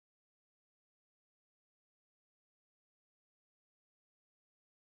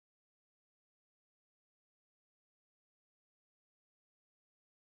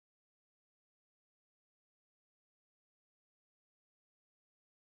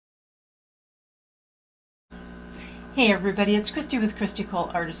Hey everybody, it's Christy with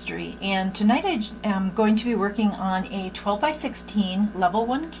ColeArtistry, and tonight I am going to be working on a 12 by 16 level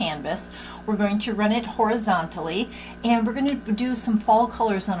 1 canvas. We're going to run it horizontally and we're going to do some fall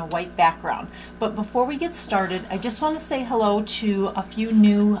colors on a white background. But before we get started, I just want to say hello to a few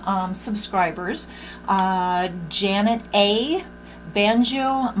new subscribers. Janet A,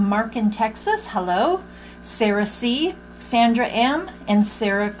 Banjo, Mark in Texas, hello, Sarah C, Sandra M, and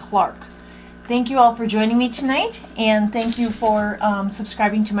Sarah Clark. Thank you all for joining me tonight, and thank you for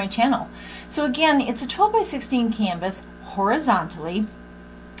subscribing to my channel. So again, it's a 12 by 16 canvas horizontally,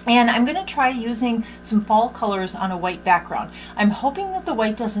 and I'm going to try using some fall colors on a white background. I'm hoping that the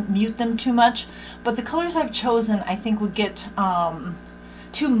white doesn't mute them too much, but the colors I've chosen I think would get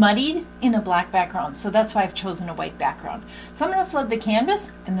too muddied in a black background, so that's why I've chosen a white background. So I'm going to flood the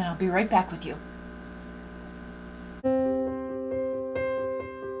canvas, and then I'll be right back with you.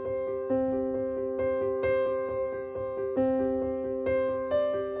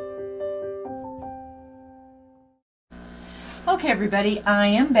 Okay everybody, I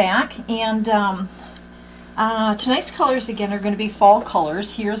am back, and tonight's colors again are going to be fall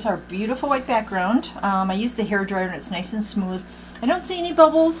colors. Here's our beautiful white background. I used the hair dryer and it's nice and smooth. I don't see any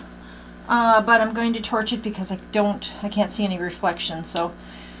bubbles, but I'm going to torch it because I can't see any reflection. So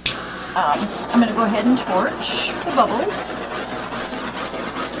I'm going to go ahead and torch the bubbles.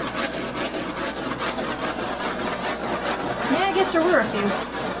 Yeah, I guess there were a few.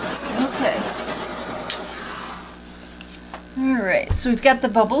 Okay. Alright, so we've got the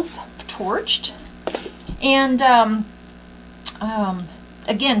bubbles torched, and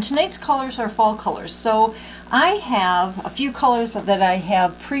again, tonight's colors are fall colors. So I have a few colors that I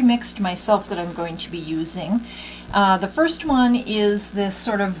have pre-mixed myself that I'm going to be using. The first one is this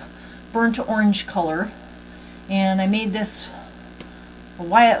sort of burnt orange color, and I made this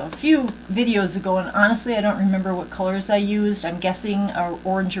a few videos ago, and honestly I don't remember what colors I used. I'm guessing a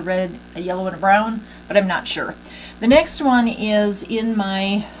orange, a red, a yellow, and a brown, but I'm not sure. The next one is in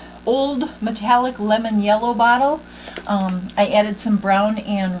my old metallic lemon yellow bottle. I added some brown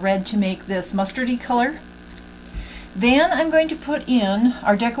and red to make this mustardy color. Then I'm going to put in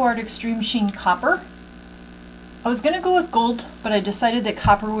our Deco Art Extreme Sheen copper. I was going to go with gold, but I decided that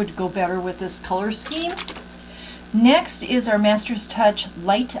copper would go better with this color scheme. Next is our Master's Touch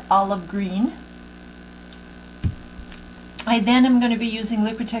light olive green. I then am going to be using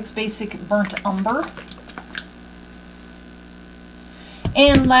Liquitex Basic burnt umber.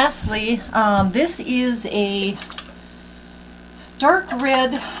 And lastly, this is a dark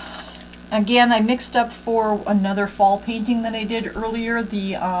red. Again, I mixed up for another fall painting that I did earlier,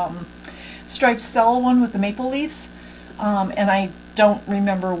 the striped stella one with the maple leaves. And I don't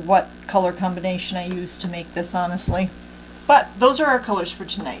remember what color combination I used to make this, honestly. But those are our colors for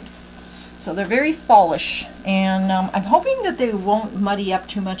tonight. So they're very fallish, and I'm hoping that they won't muddy up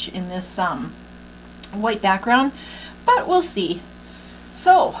too much in this white background, but we'll see.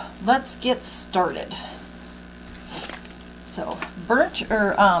 So let's get started. So burnt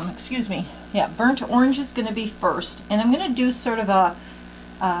orange is going to be first, and I'm going to do sort of a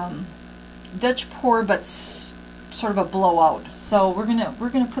Dutch pour, but sort of a blowout. So we're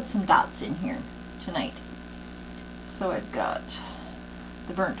gonna put some dots in here tonight. So I've got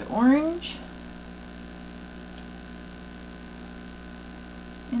the burnt orange,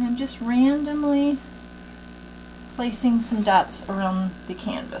 and I'm just randomly placing some dots around the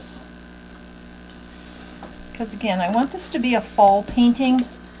canvas, because again, I want this to be a fall painting.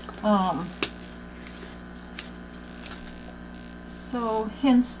 So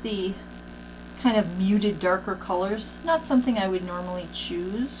hence the kind of muted darker colors. Not something I would normally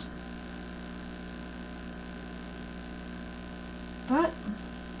choose, but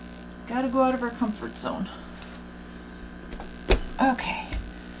gotta go out of our comfort zone. Okay,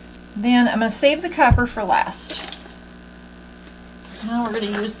 then I'm going to save the copper for last. So now we're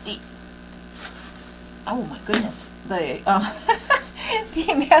going to use the, oh my goodness, the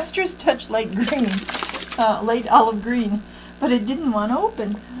the Master's Touch light green, light olive green, but it didn't want to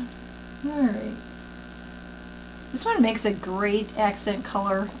open. Alright. This one makes a great accent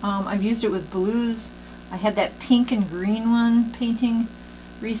color. I've used it with blues. I had that pink and green one painting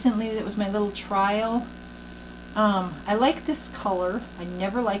recently that was my little trial. I like this color. I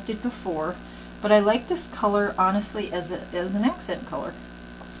never liked it before, but I like this color honestly as an accent color.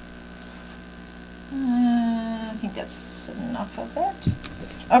 I think that's enough of that.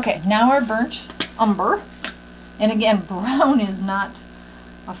 Okay, now our burnt umber. And again, brown is not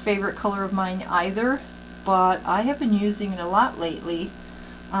a favorite color of mine either, but I have been using it a lot lately.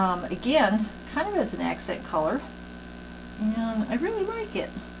 Again, kind of as an accent color, and I really like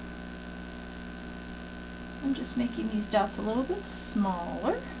it. I'm just making these dots a little bit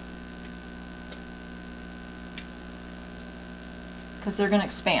smaller because they're going to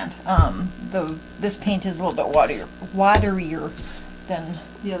expand. This paint is a little bit waterier than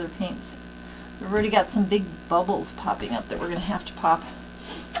the other paints. We've already got some big bubbles popping up that we're going to have to pop.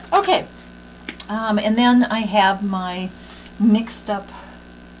 Okay, and then I have my mixed up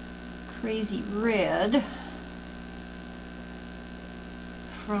crazy red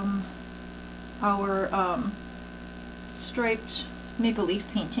from our striped maple leaf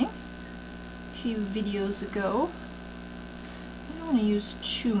painting a few videos ago. I don't want to use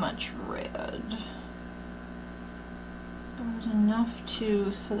too much red, but enough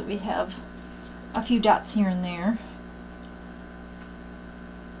so that we have a few dots here and there.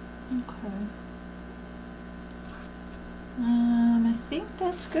 Okay. I think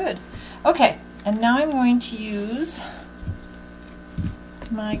that's good. Okay, and now I'm going to use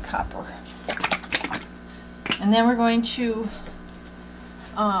my copper. And then we're going to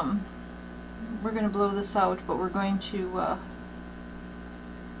blow this out, but we're going to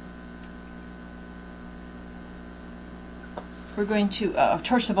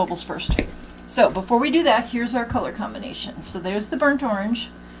torch the bubbles first. So before we do that, here's our color combination. So there's the burnt orange.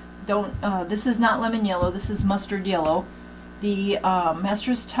 This is not lemon yellow, this is mustard yellow. The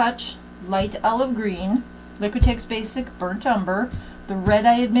Master's Touch light olive green, Liquitex Basic burnt umber, the red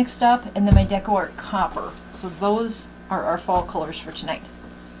I had mixed up, and then my Deco Art copper. So those are our fall colors for tonight.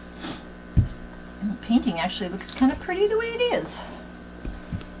 And the painting actually looks kind of pretty the way it is.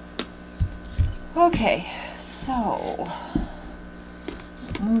 Okay, so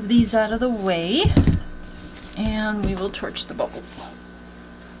move these out of the way and we will torch the bubbles.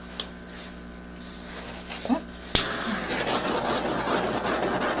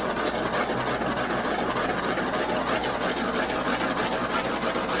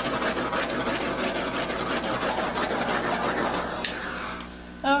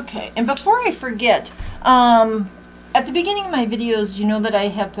 Okay, and before I forget, at the beginning of my videos, you know that I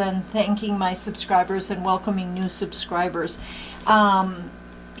have been thanking my subscribers and welcoming new subscribers.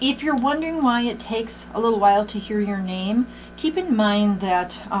 If you're wondering why it takes a little while to hear your name, keep in mind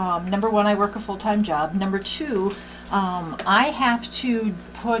that number one, I work a full-time job. Number two, I have to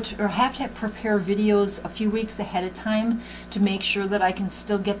prepare videos a few weeks ahead of time to make sure that I can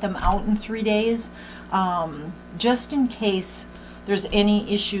still get them out in 3 days, just in case there's any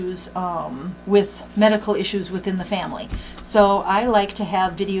issues with medical issues within the family. So I like to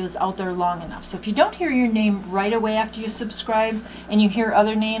have videos out there long enough. So if you don't hear your name right away after you subscribe and you hear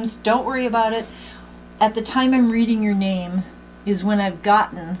other names, don't worry about it. At the time I'm reading your name is when I've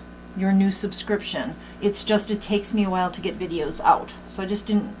gotten your new subscription. It's just it takes me a while to get videos out. So I just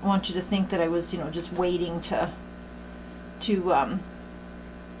didn't want you to think that I was, just waiting to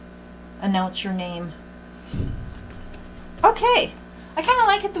announce your name. Okay, I kind of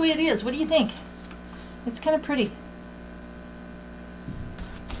like it the way it is. What do you think? It's kind of pretty.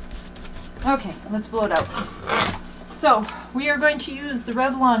 Okay, let's blow it out. So we are going to use the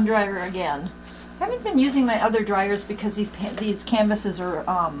Revlon dryer again. I haven't been using my other dryers because these canvases are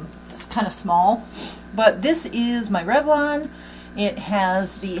kind of small, but this is my Revlon. It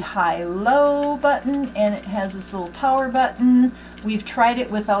has the high-low button and it has this little power button. We've tried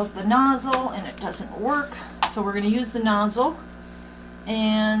it without the nozzle and it doesn't work. So we're going to use the nozzle,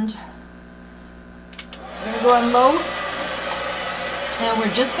 and we're going to go on low, and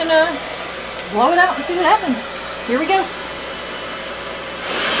we're just going to blow it out and see what happens. Here we go.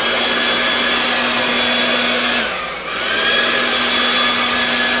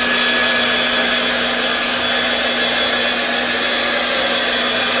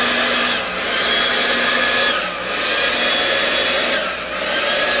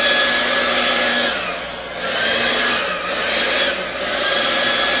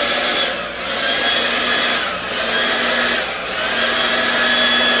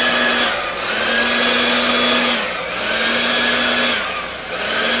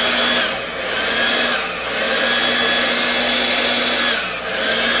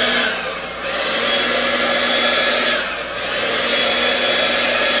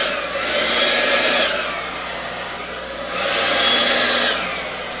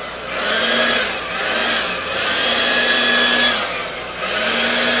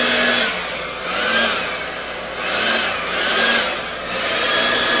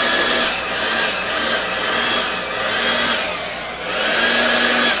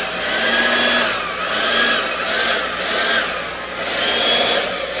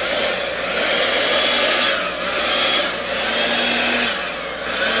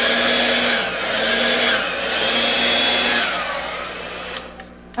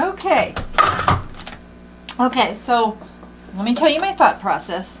 Okay, so let me tell you my thought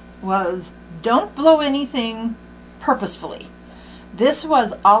process was don't blow anything purposefully. This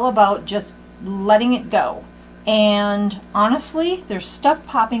was all about just letting it go. And honestly, there's stuff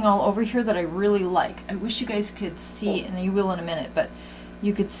popping all over here that I really like. I wish you guys could see, and you will in a minute, but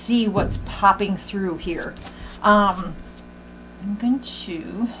you could see what's popping through here. I'm going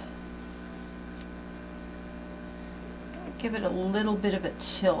to give it a little bit of a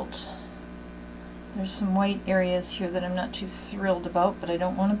tilt. There's some white areas here that I'm not too thrilled about, but I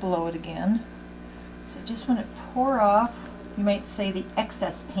don't want to blow it again. So just want to pour off, you might say, the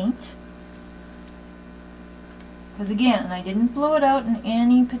excess paint. Because again, I didn't blow it out in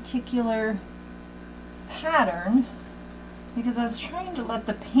any particular pattern because I was trying to let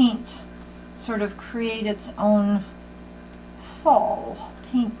the paint sort of create its own fall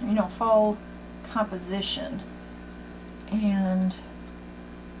paint, you know, fall composition. And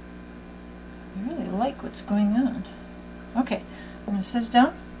I really like what's going on. Okay, I'm going to set it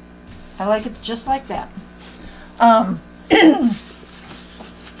down. I like it just like that.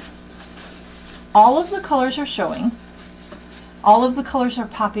 All of the colors are showing. All of the colors are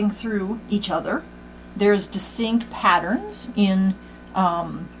popping through each other. There's distinct patterns in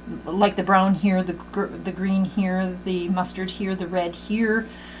like the brown here, the green here, the mustard here, the red here.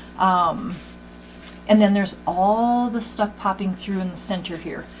 And then there's all the stuff popping through in the center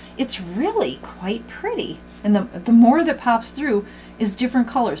here. It's really quite pretty. And the more that pops through is different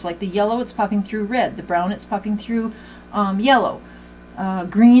colors. Like the yellow, it's popping through red. The brown, it's popping through yellow.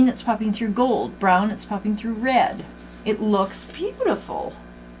 Green, it's popping through gold. Brown, it's popping through red. It looks beautiful.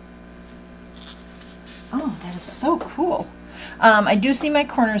 Oh, that is so cool. I do see my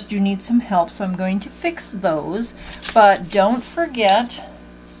corners do need some help, so I'm going to fix those. But don't forget,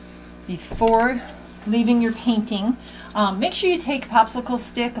 before leaving your painting, make sure you take a popsicle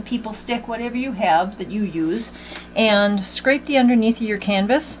stick, a people stick, whatever you have that you use, and scrape the underneath of your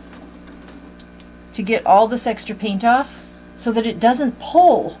canvas to get all this extra paint off so that it doesn't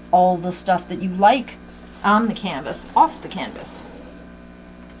pull all the stuff that you like on the canvas off the canvas.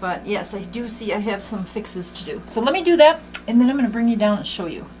 But yes, I do see I have some fixes to do. So let me do that, and then I'm going to bring you down and show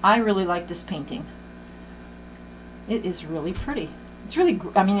you. I really like this painting. It is really pretty. It's really,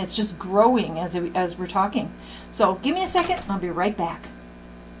 I mean, it's just growing as we're talking. So give me a second and I'll be right back.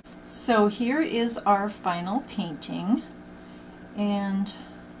 So here is our final painting, and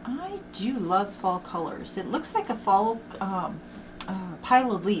I do love fall colors. It looks like a fall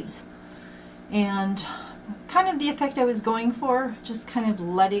pile of leaves, and kind of the effect I was going for, just kind of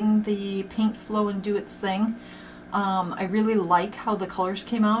letting the paint flow and do its thing. I really like how the colors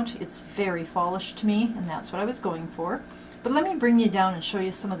came out. It's very fallish to me, and that's what I was going for. But let me bring you down and show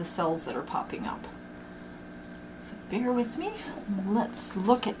you some of the cells that are popping up. So bear with me. Let's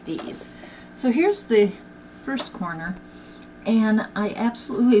look at these. So here's the first corner, and I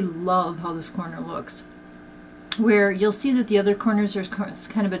absolutely love how this corner looks. Where you'll see that the other corners are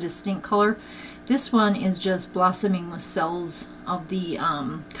kind of a distinct color. This one is just blossoming with cells of the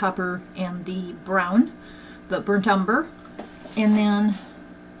copper and the brown, the burnt umber, and then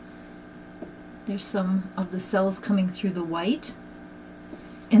there's some of the cells coming through the white.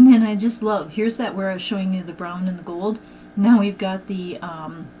 And then I just love, here's that where I was showing you the brown and the gold. Now we've got the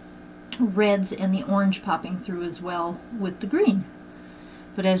reds and the orange popping through as well with the green.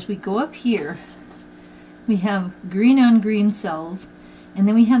 But as we go up here, we have green on green cells, and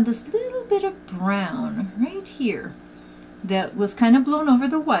then we have this little bit of brown right here that was kind of blown over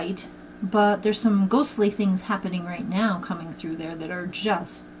the white, but there's some ghostly things happening right now coming through there that are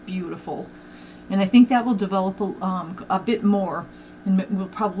just beautiful. And I think that will develop a bit more, and we'll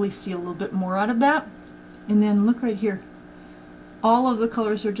probably see a little bit more out of that. And then look right here. All of the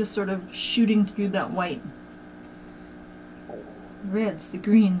colors are just sort of shooting through that white. Reds, the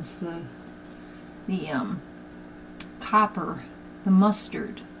greens, the copper, the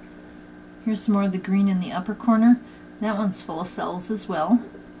mustard. Here's some more of the green in the upper corner. That one's full of cells as well.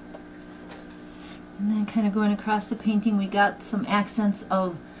 And then kind of going across the painting, we got some accents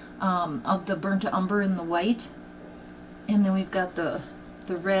of the burnt umber and the white. And then we've got the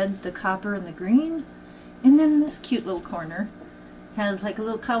red, the copper, and the green. And then this cute little corner has like a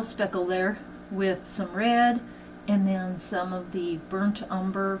little cow speckle there with some red, and then some of the burnt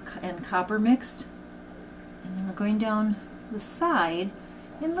umber and copper mixed. And then we're going down the side,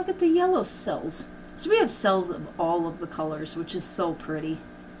 and look at the yellow cells. So we have cells of all of the colors, which is so pretty.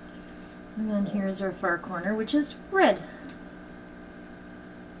 And then here's our far corner, which is red.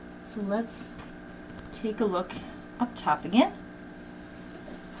 So let's take a look up top again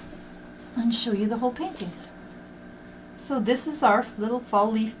and show you the whole painting. So this is our little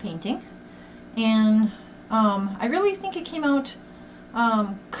fall leaf painting, and I really think it came out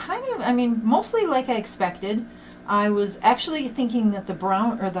kind of, I mean, mostly like I expected. I was actually thinking that the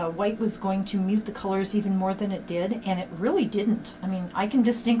brown or the white was going to mute the colors even more than it did, and it really didn't. I mean, I can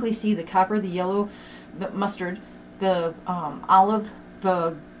distinctly see the copper, the yellow, the mustard, the olive,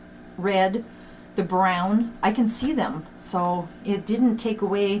 the red, the brown. I can see them, so it didn't take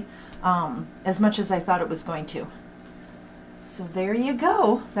away as much as I thought it was going to. So there you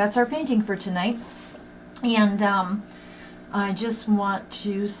go. That's our painting for tonight. And I just want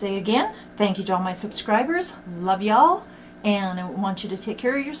to say again, thank you to all my subscribers. Love y'all. And I want you to take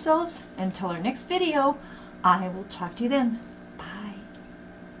care of yourselves. Until our next video, I will talk to you then.